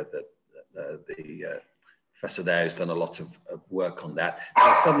 isn't it? The professor there has done a lot of work on that.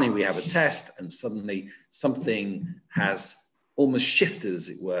 So suddenly we have a test and suddenly something has almost shifted, as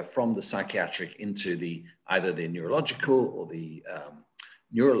it were, from the psychiatric into either the neurological or the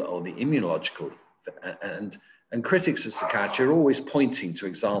neural or the immunological. And critics of psychiatry are always pointing to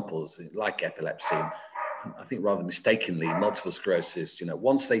examples like epilepsy, and I think rather mistakenly, multiple sclerosis. You know,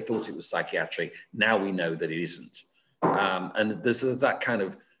 once they thought it was psychiatric, now we know that it isn't. And there's that kind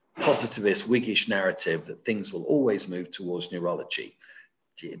of positivist, Whiggish narrative that things will always move towards neurology.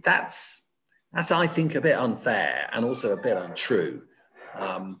 That's I think, a bit unfair and also a bit untrue.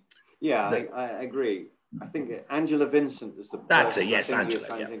 I agree. I think Angela Vincent is the person. That's it. Yes, Angela.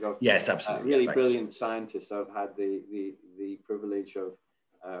 Yeah. Yes, absolutely. Really brilliant scientist I've had the privilege of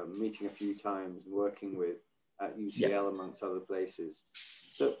meeting a few times and working with at UCL amongst other places.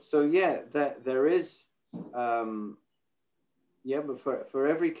 So yeah, there is. But for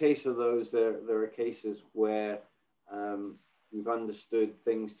every case of those, there are cases where we've understood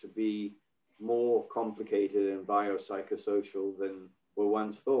things to be more complicated and biopsychosocial than were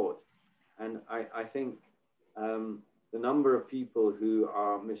once thought. And I think the number of people who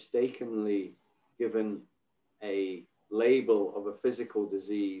are mistakenly given a label of a physical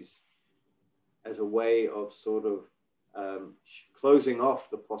disease as a way of sort of closing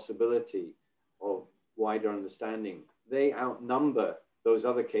off the possibility of wider understanding, they outnumber those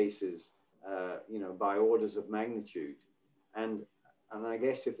other cases, by orders of magnitude. And I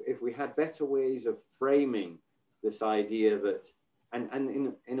guess if we had better ways of framing this idea that,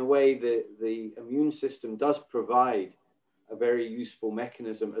 and in a way, the immune system does provide a very useful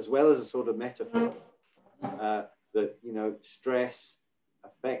mechanism, as well as a sort of metaphor that, stress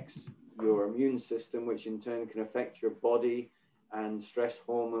affects your immune system, which in turn can affect your body, and stress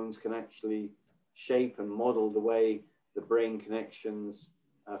hormones can actually shape and model the way the brain connections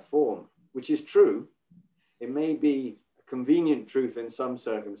form, which is true. It may be a convenient truth in some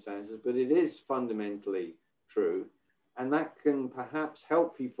circumstances, but it is fundamentally true. And that can perhaps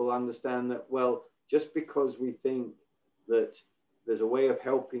help people understand that, well, just because we think that there's a way of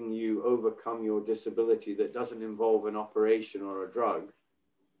helping you overcome your disability that doesn't involve an operation or a drug,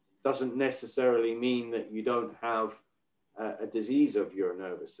 doesn't necessarily mean that you don't have a disease of your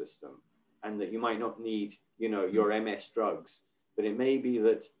nervous system, and that you might not need, your MS drugs. But it may be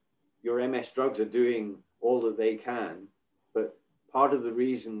that your MS drugs are doing all that they can, but part of the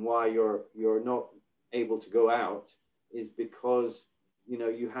reason why you're not able to go out is because,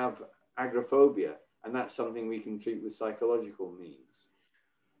 you have agoraphobia, and that's something we can treat with psychological means.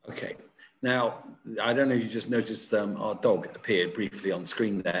 Okay. Now, I don't know if you just noticed our dog appeared briefly on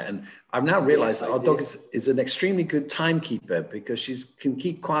screen there. And I've now realized that our dog is an extremely good timekeeper, because she can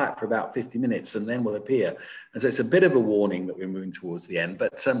keep quiet for about 50 minutes and then will appear. And so it's a bit of a warning that we're moving towards the end.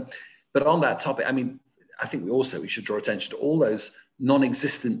 But on that topic, I mean, I think we should draw attention to all those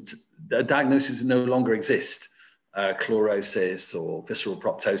non-existent diagnoses that no longer exist. Chlorosis or visceral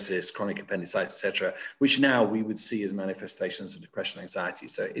proptosis, chronic appendicitis, etc., which now we would see as manifestations of depression and anxiety.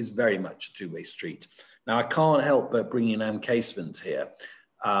 So it is very much a two-way street. Now, I can't help but bring in Anne Casement here,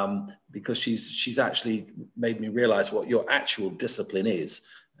 because she's actually made me realize what your actual discipline is.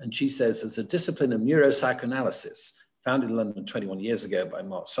 And she says there's a discipline of neuropsychoanalysis founded in London 21 years ago by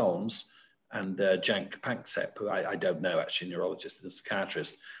Mark Solms and Jank Panksepp, who I don't know, actually, a neurologist and a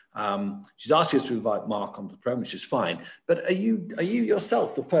psychiatrist. She's asked us to invite Mark onto the program, which is fine. But are you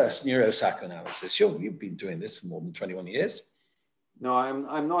yourself the first neuropsychoanalyst? You've been doing this for more than 21 years. No,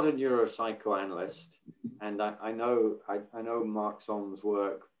 I'm not a neuropsychoanalyst, and I know Mark Solms'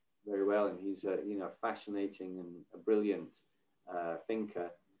 work very well, and he's a fascinating and a brilliant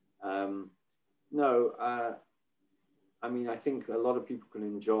thinker. I mean, I think a lot of people can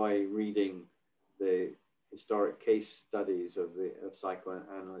enjoy reading the historic case studies of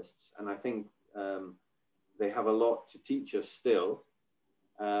psychoanalysts, and I think they have a lot to teach us still.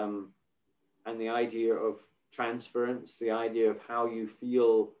 And the idea of transference, the idea of how you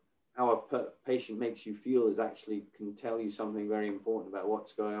feel, how a patient makes you feel, is actually can tell you something very important about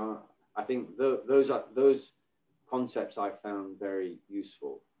what's going on. I think those concepts I found very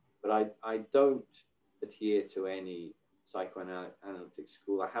useful, but I don't adhere to any psychoanalytic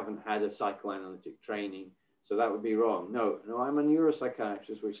school. I haven't had a psychoanalytic training, so that would be wrong. No, I'm a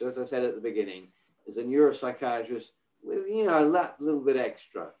neuropsychiatrist, which, as I said at the beginning, is a neuropsychiatrist with, that little bit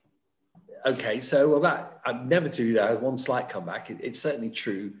extra. Okay, so that I'd never do that. One slight comeback. It's certainly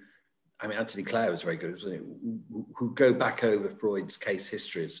true. I mean, Anthony Clare was very good, wasn't it? Who go back over Freud's case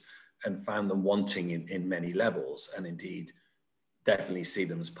histories and found them wanting in many levels, and indeed definitely see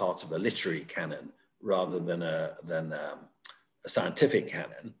them as part of a literary canon rather than a scientific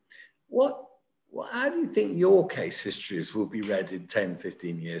canon. How do you think your case histories will be read in 10,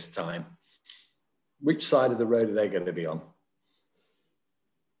 15 years' time? Which side of the road are they going to be on?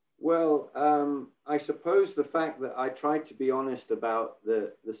 Well, I suppose the fact that I tried to be honest about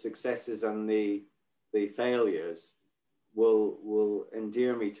the successes and the failures will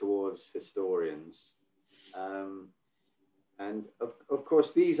endear me towards historians. And of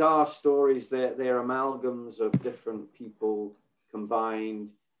course, these are stories, they're amalgams of different people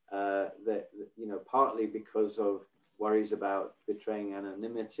combined, partly because of worries about betraying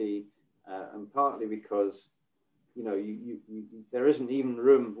anonymity, and partly because, there isn't even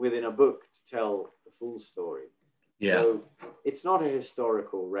room within a book to tell the full story. Yeah. So it's not a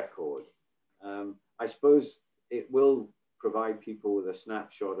historical record. I suppose it will provide people with a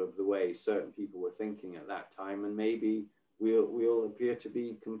snapshot of the way certain people were thinking at that time, and maybe we'll appear to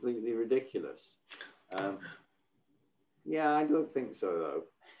be completely ridiculous. Yeah, I don't think so, though.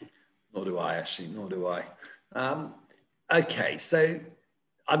 Nor do I, actually, nor do I. Okay, so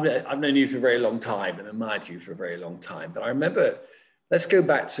I've known you for a very long time and admired you for a very long time, but I remember, let's go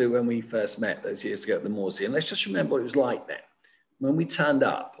back to when we first met those years ago at the Morsey, and let's just remember what it was like then. When we turned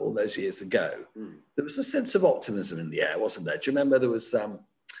up all those years ago, there was a sense of optimism in the air, wasn't there? Do you remember there was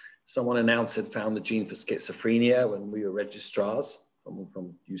someone announced had found the gene for schizophrenia when we were registrars,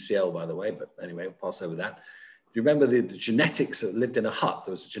 from UCL, by the way, but anyway, we'll pass over that. Do you remember the genetics that lived in a hut?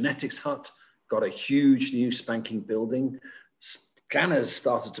 There was a genetics hut, got a huge new spanking building. Scanners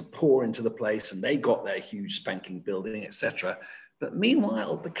started to pour into the place and they got their huge spanking building, etc. But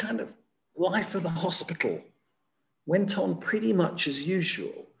meanwhile, the kind of life of the hospital went on pretty much as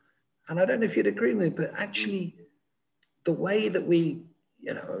usual. And I don't know if you'd agree with me, but actually the way that we've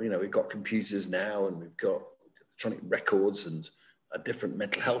got computers now and we've got electronic records and a different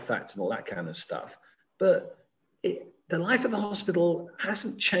mental health act and all that kind of stuff. But the life of the hospital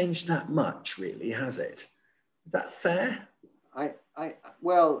hasn't changed that much, really, has it? Is that fair?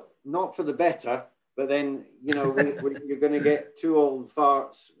 Well, not for the better, but then, you're going to get two old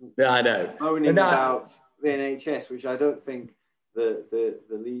farts moaning about the NHS, which I don't think the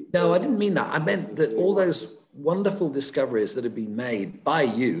lead... No, I didn't mean that. I meant that all those wonderful discoveries that have been made by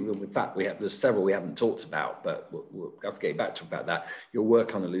you, and in fact, there's several we haven't talked about, but we'll have to get back to about that. Your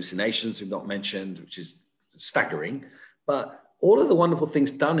work on hallucinations we've not mentioned, which is staggering, but all of the wonderful things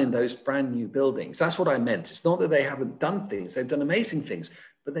done in those brand new buildings, that's what I meant. It's not that they haven't done things, they've done amazing things,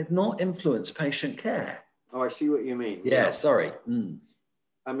 but they've not influenced patient care. Oh, I see what you mean. Yeah, sorry.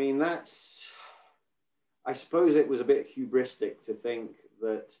 I mean, I suppose it was a bit hubristic to think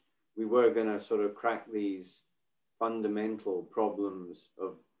that we were going to sort of crack these fundamental problems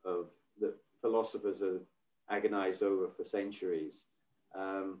of that philosophers have agonized over for centuries.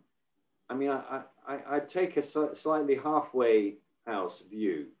 I mean, I take a slightly halfway house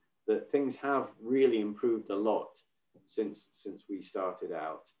view that things have really improved a lot since we started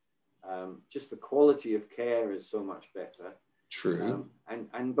out. Just the quality of care is so much better. True.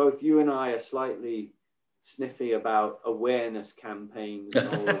 And both you and I are slightly sniffy about awareness campaigns and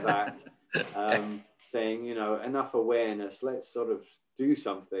all of that, saying, you know, enough awareness, let's sort of do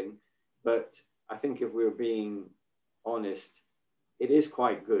something. But I think if we're being honest, it is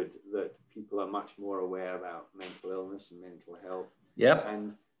quite good that people are much more aware about mental illness and mental health. Yep.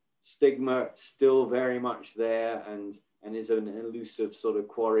 And stigma still very much there and is an elusive sort of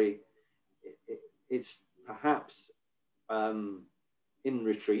quarry. It's perhaps in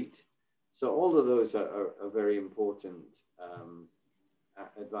retreat. So all of those are very important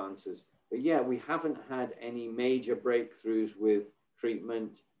advances. But yeah, we haven't had any major breakthroughs with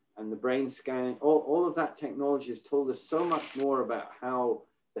treatment and the brain scanning. All of that technology has told us so much more about how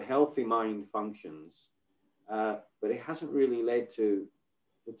the healthy mind functions, but it hasn't really led to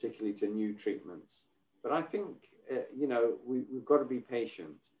particularly to new treatments. But I think, you know, we've got to be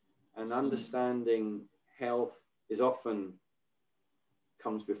patient, and understanding health is often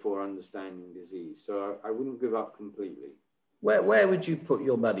comes before understanding disease. So I wouldn't give up completely. Where would you put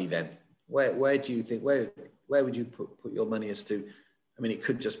your money then? Where do you think, where would you put your money as to? I mean, it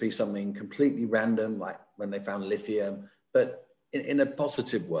could just be something completely random, like when they found lithium, but in a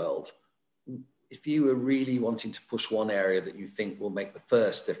positive world, if you were really wanting to push one area that you think will make the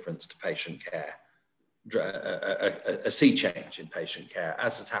first difference to patient care, a sea change in patient care,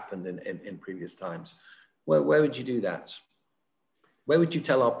 as has happened in previous times, where would you do that? Where would you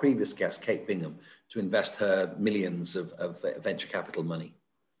tell our previous guest, Kate Bingham, to invest her millions of venture capital money?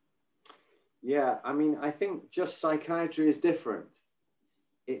 Yeah, I mean, I think just psychiatry is different.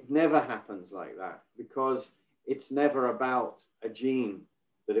 It never happens like that because it's never about a gene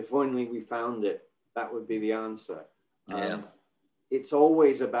that if only we found it, that would be the answer. Yeah. It's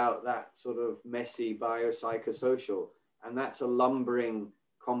always about that sort of messy biopsychosocial, and that's a lumbering,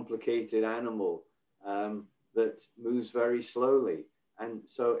 complicated animal that moves very slowly. And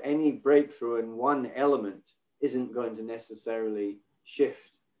so any breakthrough in one element isn't going to necessarily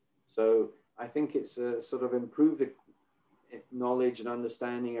shift. So I think it's a sort of improved knowledge and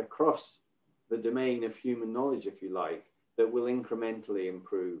understanding across the domain of human knowledge, if you like, that will incrementally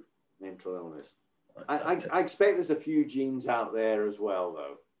improve mental illness. I expect there's a few genes out there as well,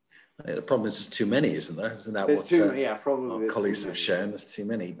 though. The problem is there's too many, isn't there? Isn't that what our colleagues have shown? There's too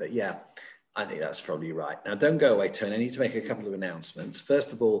many, but yeah, I think that's probably right. Now, don't go away, Tony. I need to make a couple of announcements.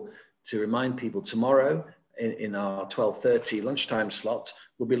 First of all, to remind people, tomorrow in our 12:30 lunchtime slot,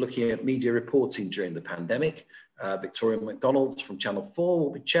 we'll be looking at media reporting during the pandemic. Victoria McDonald from Channel 4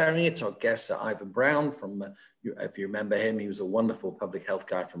 will be chairing it. Our guest, Ivan Brown, from, if you remember him, he was a wonderful public health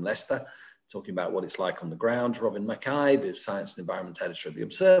guy from Leicester, talking about what it's like on the ground. Robin Mackay, the science and environment editor of The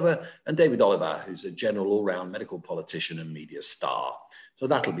Observer, and David Oliver, who's a general all-round medical politician and media star. So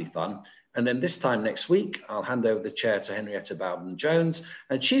that'll be fun. And then this time next week, I'll hand over the chair to Henrietta Bowden-Jones,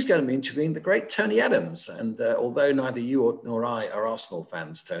 and she's going to be interviewing the great Tony Adams. And although neither you nor I are Arsenal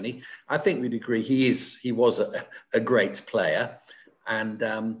fans, Tony, I think we'd agree he was a great player.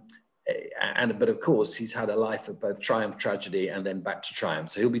 But of course, he's had a life of both triumph, tragedy, and then back to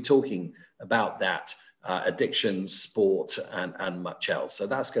triumph. So he'll be talking about that, addiction, sport, and much else. So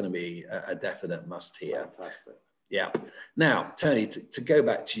that's going to be a definite must hear. Fantastic. Yeah. Now, Tony, to go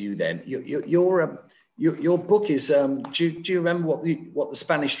back to you then, your book is. Do you remember what the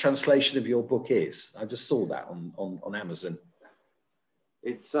Spanish translation of your book is? I just saw that on Amazon.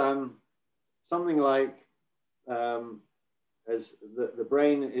 It's something like as the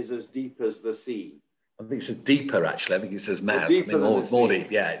brain is as deep as the sea. I think it's deeper actually. I think it says más. Deeper than more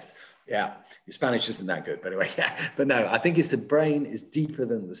deep. Yeah. Yeah. Your Spanish isn't that good, but anyway. Yeah. But no, I think it's the brain is deeper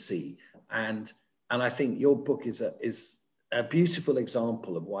than the sea, and I think your book is a beautiful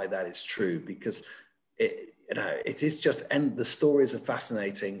example of why that is true, because it is just, and the stories are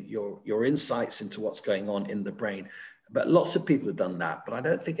fascinating, your insights into what's going on in the brain. But lots of people have done that, but I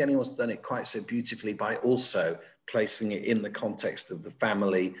don't think anyone's done it quite so beautifully by also placing it in the context of the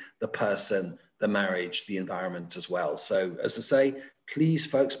family, the person, the marriage, the environment as well. So as I say, please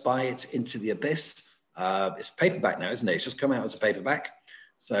folks, buy it, Into the Abyss. It's paperback now, isn't it? It's just come out as a paperback.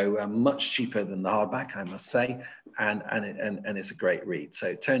 So much cheaper than the hardback, I must say, and it's a great read.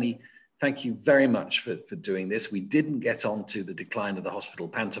 So Tony, thank you very much for doing this. We didn't get on to the decline of the hospital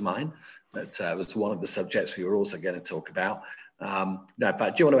pantomime. That was one of the subjects we were also going to talk about. No, in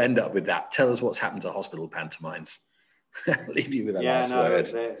fact, do you want to end up with that? Tell us what's happened to hospital pantomimes. Leave you with a last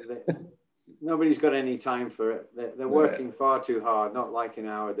word. Nobody's got any time for it. They're working far too hard, not like in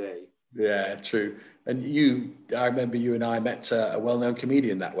our day. Yeah, true. And I remember you and I met a well-known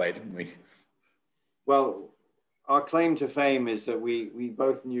comedian that way, didn't we? Well, our claim to fame is that we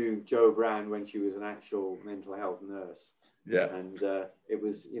both knew Jo Brand when she was an actual mental health nurse. Yeah. And it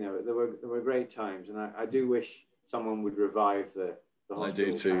was, there were great times. And I do wish someone would revive the hospital. I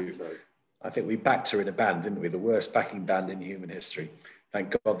do too. Panto. I think we backed her in a band, didn't we? The worst backing band in human history.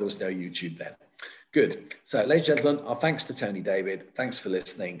 Thank God there was no YouTube then. Good. So, ladies and gentlemen, our thanks to Tony David. Thanks for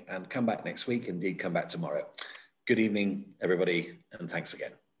listening, and come back next week. Indeed, come back tomorrow. Good evening, everybody, and thanks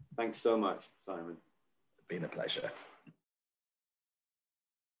again. Thanks so much, Simon. It's been a pleasure.